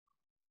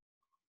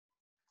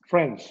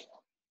Friends,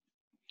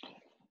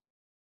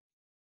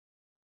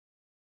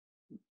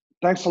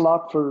 thanks a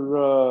lot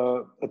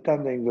for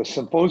attending the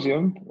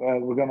symposium.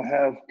 We're going to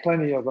have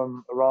plenty of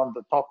them around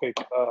the topic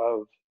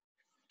of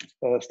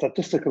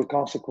statistical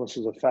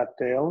consequences of fat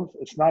tails.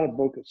 It's not a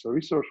book, it's a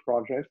research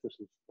project. This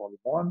is volume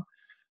 1.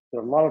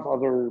 There are a lot of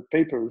other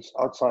papers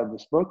outside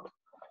this book.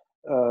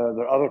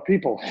 There are other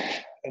people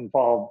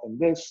involved in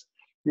this.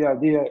 The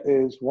idea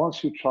is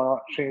once you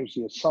change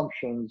the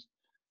assumptions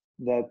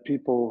that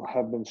people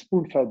have been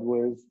spoon-fed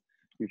with,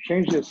 you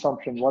change the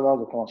assumption, what are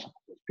the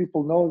consequences?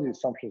 People know the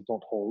assumptions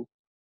don't hold.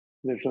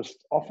 They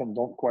just often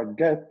don't quite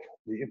get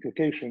the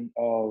implication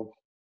of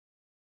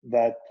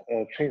that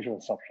change of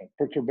assumption.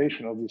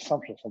 Perturbation of the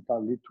assumption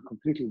sometimes lead to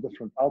completely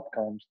different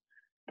outcomes,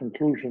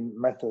 conclusion,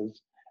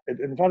 methods. It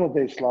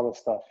invalidates a lot of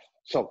stuff.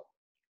 So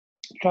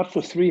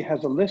chapter 3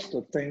 has a list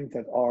of things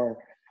that are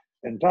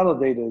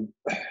invalidated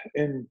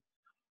in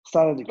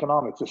standard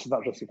economics. This is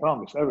not just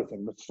economics,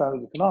 everything, but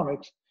standard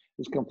economics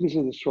is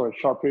completely destroyed.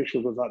 Sharp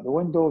ratio goes out the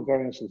window,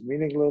 variance is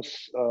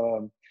meaningless,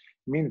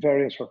 mean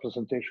variance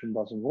representation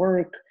doesn't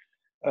work.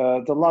 There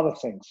are a lot of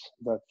things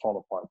that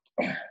fall apart.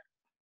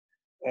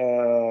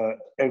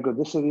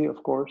 Ergodicity,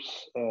 of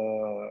course.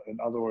 In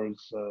other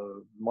words,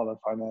 modern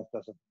finance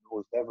doesn't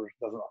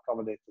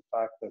accommodate the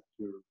fact that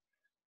your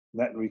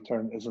net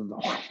return isn't the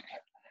one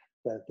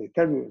that they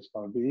tell you it's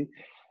going to be.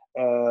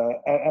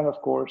 And of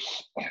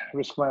course,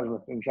 risk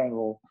management in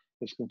general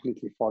is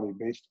completely faulty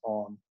based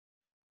on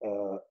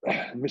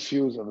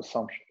misuse of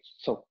assumptions.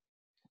 So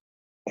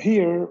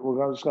here we're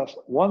going to discuss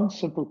one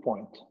simple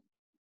point: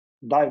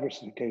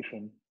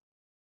 diversification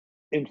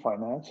in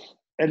finance,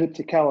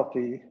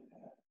 ellipticality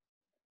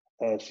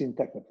seen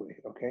technically.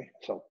 Okay,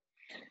 so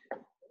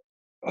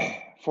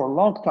for a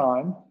long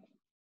time,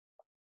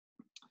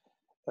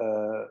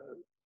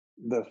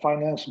 the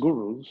finance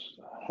gurus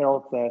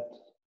held that,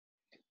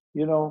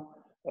 you know,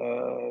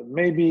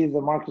 maybe the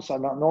markets are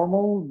not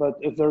normal, but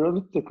if they're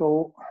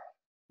elliptical,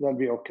 they'll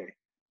be okay.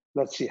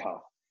 Let's see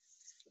how.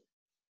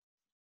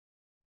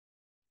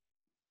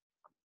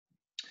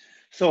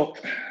 So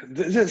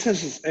this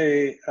is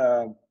a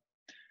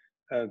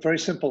very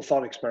simple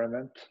thought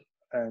experiment,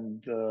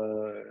 and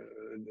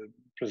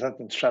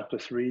presented in chapter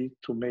 3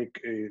 to make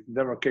a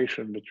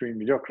demarcation between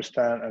mediocre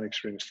stand and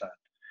extreme stand.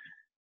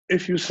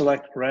 If you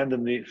select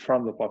randomly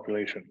from the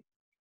population,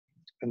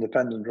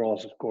 independent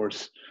draws, of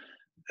course,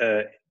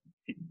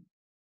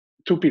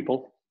 2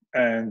 people,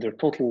 and their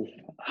total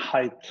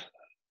height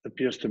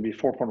appears to be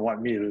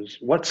 4.1 meters,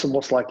 what's the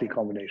most likely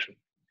combination?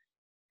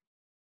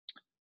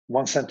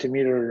 1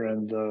 centimeter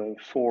and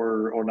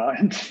 4 or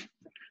 9,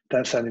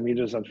 10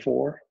 centimeters and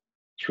 4,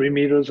 3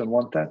 meters and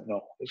 1/10? No,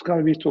 it's going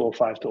to be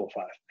 205,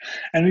 205.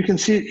 And you can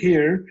see it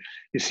here.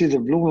 You see the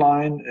blue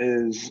line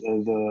is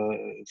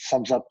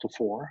sums up to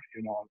 4,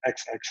 you know, on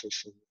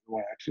x-axis and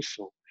y-axis.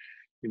 So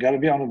you got to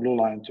be on the blue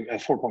line to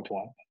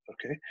 4.1.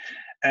 Okay,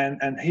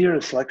 and here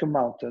it's like a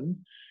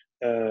mountain.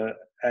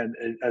 And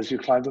as you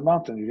climb the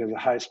mountain, you get the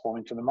highest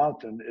point in the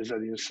mountain is at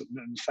the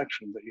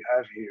intersection that you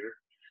have here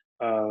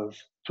of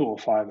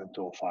 205 and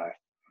 205.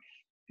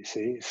 You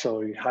see, so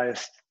the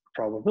highest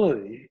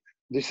probability,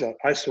 these are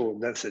iso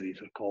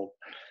densities are called,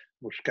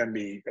 which can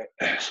be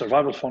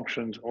survival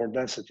functions or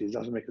densities,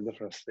 doesn't make a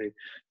difference. They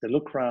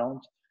look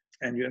round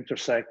and you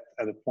intersect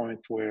at a point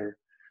where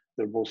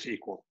they're both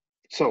equal.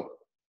 So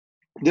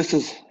this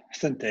is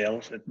thin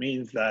tails. It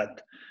means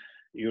that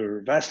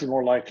you're vastly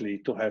more likely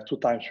to have 2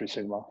 times 3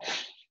 sigma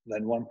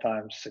than 1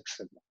 times 6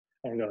 sigma.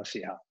 And we're going to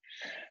see how.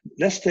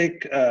 Let's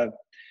take,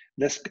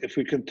 if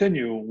we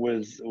continue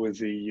with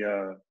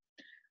the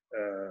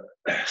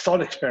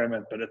thought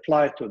experiment, but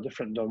apply it to a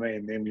different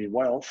domain, namely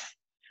wealth,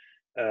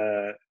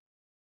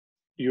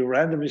 you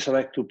randomly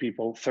select 2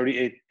 people,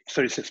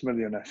 36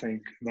 million, I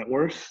think, net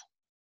worth.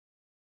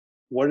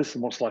 What is the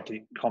most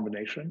likely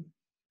combination?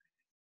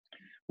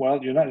 Well,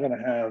 you're not going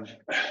to have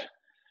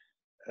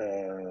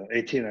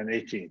 18 and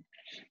 18.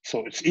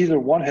 So it's either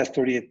one has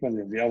 38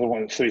 million, the other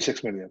one has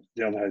 36 million,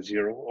 the other has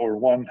 0, or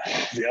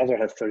the other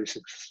has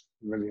 36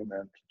 million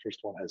and the first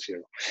one has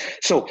 0.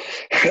 So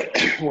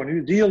when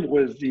you deal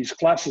with these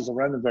classes of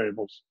random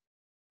variables,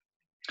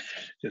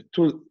 there are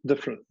 2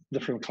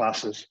 different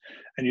classes,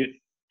 and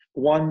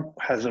one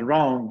has a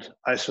round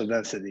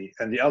isodensity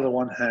and the other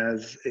one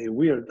has a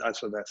weird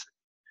isodensity.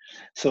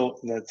 So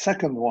the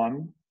second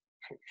one,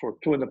 for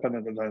 2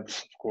 independent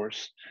events, of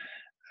course,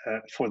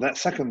 for that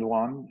second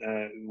one,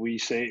 we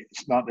say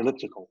it's not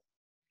elliptical.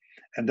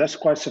 And that's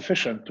quite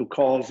sufficient to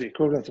cause the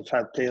equivalent of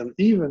fat tail,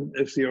 even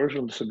if the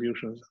original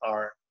distributions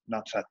are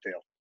not fat tail.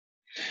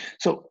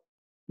 So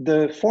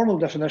the formal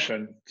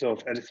definition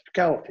of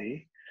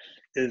ellipticality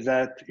is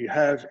that you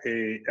have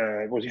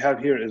what you have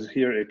here is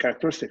a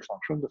characteristic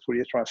function, the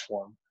Fourier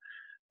transform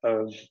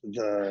of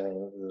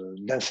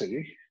the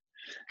density.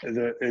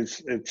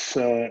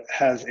 It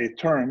has a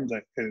term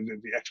that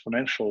the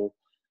exponential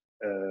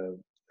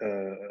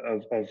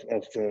of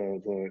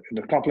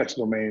the complex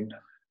domain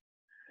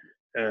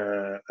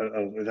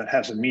that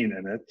has a mean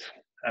in it,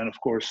 and of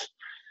course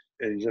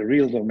is a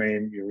real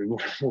domain. You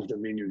remove the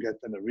mean, you get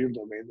in a real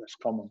domain that's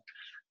common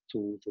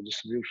to the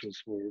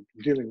distributions we're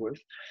dealing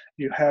with.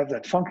 You have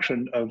that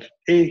function of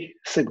a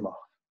sigma.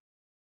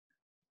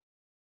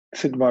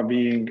 Sigma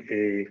being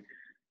a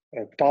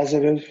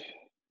positive,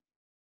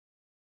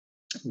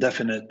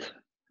 definite,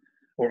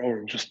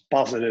 or just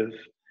positive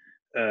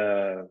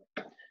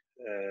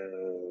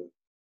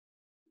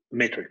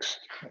matrix,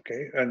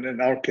 okay? And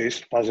in our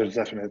case, positive,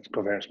 definite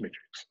covariance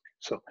matrix.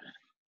 So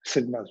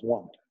sigma is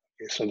 1.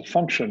 Okay, so the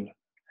function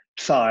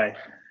psi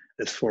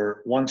is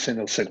for one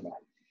single sigma.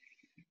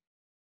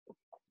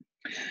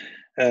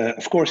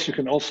 Of course, you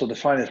can also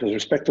define it with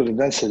respect to the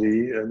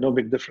density, no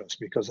big difference,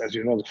 because as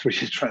you know, the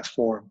Fourier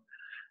transform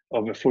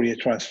of a Fourier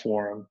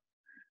transform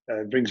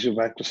brings you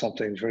back to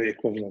something very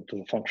equivalent to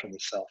the function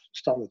itself.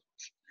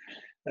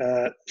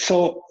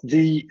 So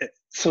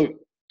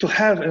to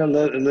have an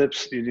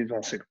ellipse, you need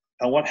one sigma.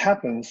 And what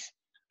happens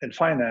in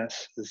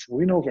finance is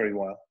we know very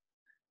well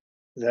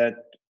that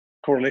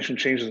correlation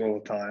changes all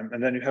the time,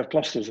 and then you have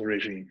clusters of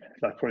regime.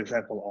 Like for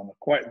example, on a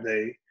quiet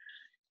day,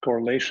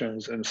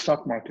 correlations in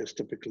stock markets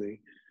typically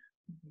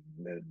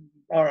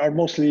are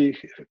mostly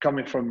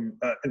coming from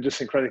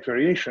idiosyncratic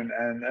variation,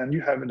 and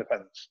you have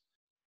independence.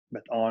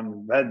 But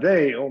on that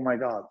day, oh my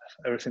God,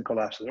 everything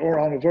collapses. Or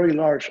on a very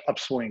large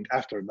upswing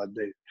after that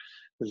day,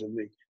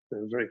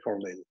 they're very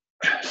correlated.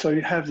 So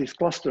you have these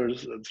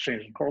clusters that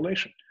change in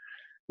correlation,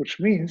 which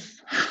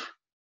means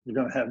you're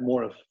going to have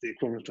more of the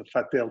equivalent of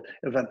fat-tailed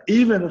event,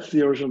 even if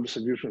the original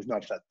distribution is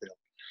not fat-tailed.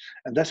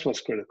 And that's what's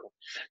critical.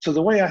 So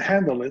the way I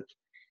handle it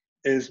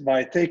is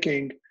by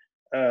taking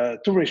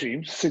two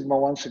regimes, sigma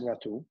 1, sigma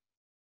 2,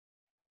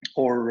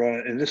 or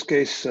in this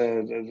case,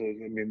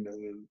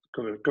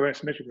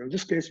 covariance matrix. In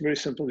this case, very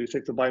simple. You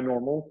take the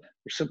binormal,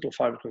 or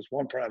simplify because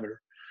one parameter,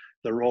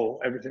 the rho,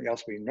 everything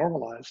else being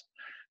normalized,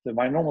 the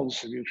binormal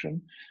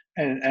distribution,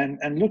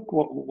 and look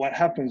what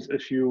happens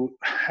if you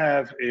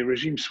have a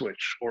regime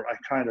switch or a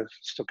kind of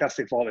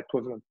stochastic vol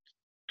equivalent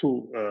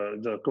to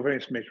the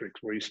covariance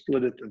matrix, where you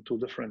split it into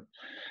different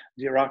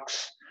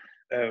Diracs.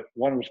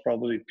 One was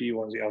probably P,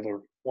 one the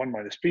other, 1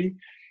 minus P.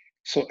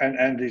 So,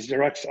 and these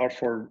Diracs are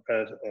for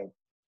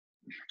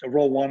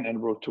row 1 and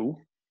row 2.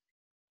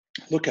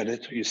 Look at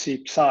it, you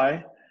see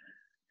psi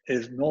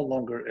is no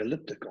longer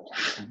elliptical.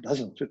 It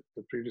doesn't fit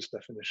the previous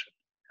definition.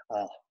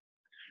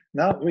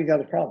 Now we got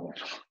a problem.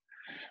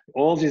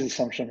 All these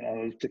assumptions are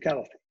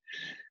ellipticality.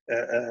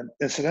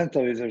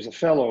 Incidentally, there's a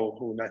fellow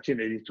who,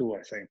 1982,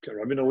 I think,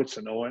 Rabinowitz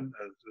and Owen,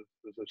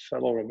 there's a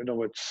fellow,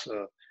 Rabinowitz,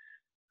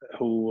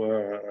 who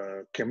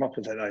came up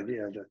with that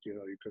idea that,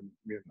 you can,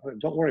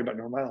 don't worry about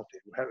normality.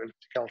 We have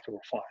ellipticality,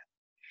 we're fine.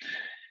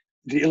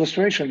 The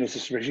illustration is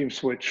this regime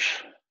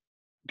switch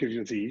gives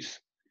you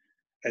these.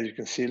 As you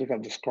can see, look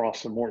at this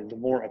cross, the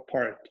more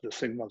apart the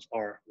sigmas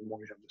are, the more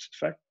you have this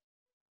effect.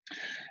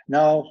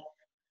 Now,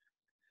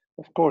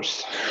 of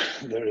course,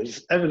 there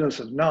is evidence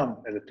of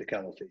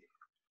non-ellipticality.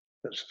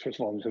 First of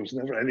all, there was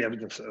never any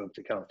evidence of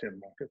ellipticality in the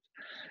market.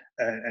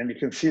 And you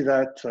can see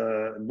that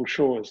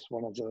Bouchot is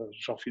one of the,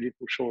 Jean-Philippe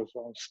Bouchot is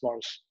one of the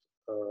smartest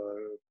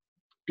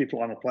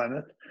people on the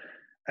planet.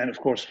 And of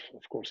course,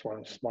 one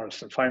of the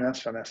smartest in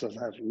finance. Finance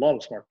doesn't have a lot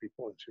of smart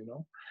people, as you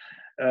know.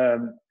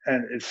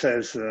 And it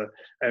says,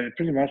 and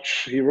pretty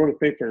much, he wrote a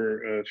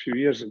paper a few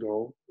years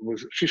ago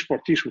with Shish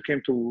Portish, who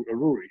came to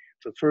Ruri,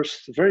 the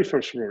very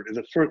first Ruri,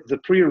 the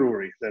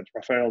pre-Ruri that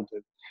Raphael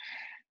did.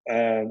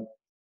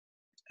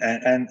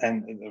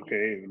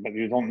 Okay, but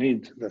you don't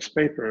need this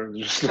paper,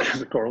 just look at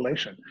the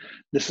correlation.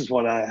 This is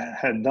what I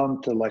had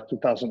done till like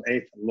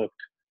 2008, and look,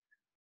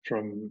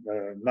 from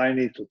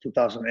 90 to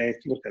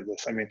 2008, look at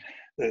this. I mean,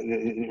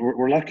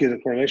 we're lucky the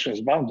correlation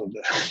is bounded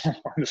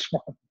on this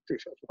one,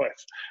 otherwise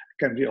it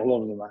can be all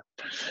over the map.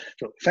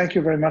 So thank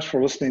you very much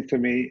for listening to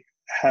me.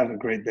 Have a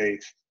great day.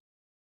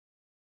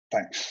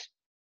 Thanks.